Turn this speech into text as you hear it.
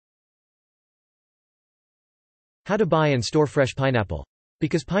How to buy and store fresh pineapple.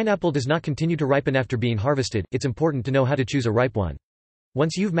 Because pineapple does not continue to ripen after being harvested, it's important to know how to choose a ripe one.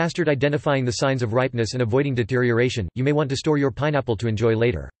 Once you've mastered identifying the signs of ripeness and avoiding deterioration, you may want to store your pineapple to enjoy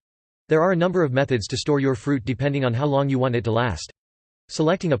later. There are a number of methods to store your fruit depending on how long you want it to last.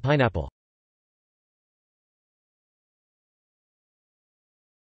 Selecting a pineapple.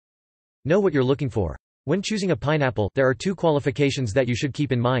 Know what you're looking for. When choosing a pineapple, there are two qualifications that you should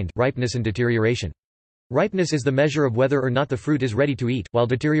keep in mind: ripeness and deterioration. Ripeness is the measure of whether or not the fruit is ready to eat, while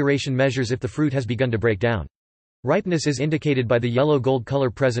deterioration measures if the fruit has begun to break down. Ripeness is indicated by the yellow-gold color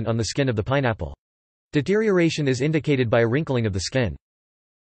present on the skin of the pineapple. Deterioration is indicated by a wrinkling of the skin.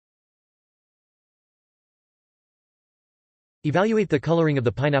 Evaluate the coloring of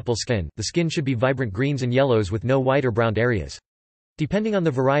the pineapple skin. The skin should be vibrant greens and yellows with no white or brown areas. Depending on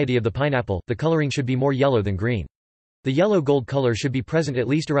the variety of the pineapple, the coloring should be more yellow than green. The yellow-gold color should be present at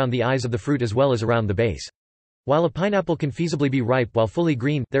least around the eyes of the fruit as well as around the base. While a pineapple can feasibly be ripe while fully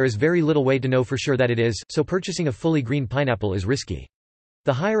green, there is very little way to know for sure that it is, so purchasing a fully green pineapple is risky.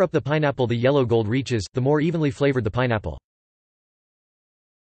 The higher up the pineapple the yellow-gold reaches, the more evenly flavored the pineapple.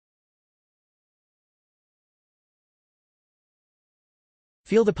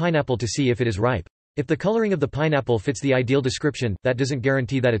 Feel the pineapple to see if it is ripe. If the coloring of the pineapple fits the ideal description, that doesn't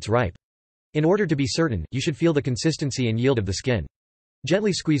guarantee that it's ripe. In order to be certain, you should feel the consistency and yield of the skin.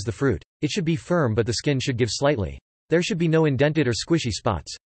 Gently squeeze the fruit. It should be firm but the skin should give slightly. There should be no indented or squishy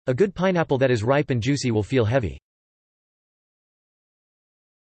spots. A good pineapple that is ripe and juicy will feel heavy.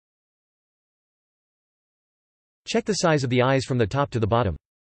 Check the size of the eyes from the top to the bottom.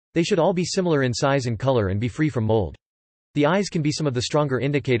 They should all be similar in size and color and be free from mold. The eyes can be some of the stronger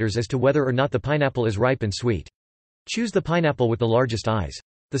indicators as to whether or not the pineapple is ripe and sweet. Choose the pineapple with the largest eyes.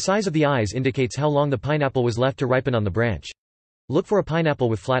 The size of the eyes indicates how long the pineapple was left to ripen on the branch. Look for a pineapple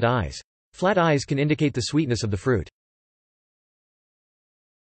with flat eyes. Flat eyes can indicate the sweetness of the fruit.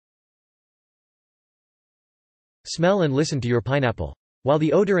 Smell and listen to your pineapple. While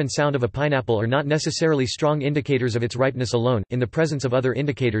the odor and sound of a pineapple are not necessarily strong indicators of its ripeness alone, in the presence of other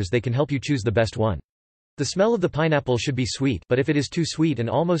indicators they can help you choose the best one. The smell of the pineapple should be sweet, but if it is too sweet and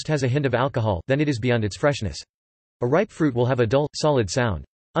almost has a hint of alcohol, then it is beyond its freshness. A ripe fruit will have a dull, solid sound.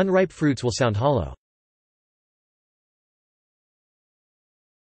 Unripe fruits will sound hollow.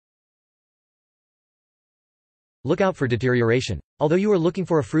 Look out for deterioration. Although you are looking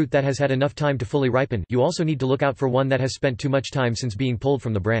for a fruit that has had enough time to fully ripen, you also need to look out for one that has spent too much time since being pulled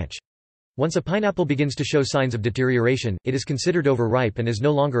from the branch. Once a pineapple begins to show signs of deterioration, it is considered overripe and is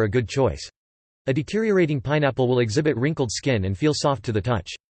no longer a good choice. A deteriorating pineapple will exhibit wrinkled skin and feel soft to the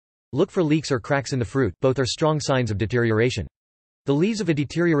touch. Look for leaks or cracks in the fruit, both are strong signs of deterioration. The leaves of a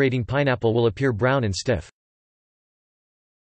deteriorating pineapple will appear brown and stiff.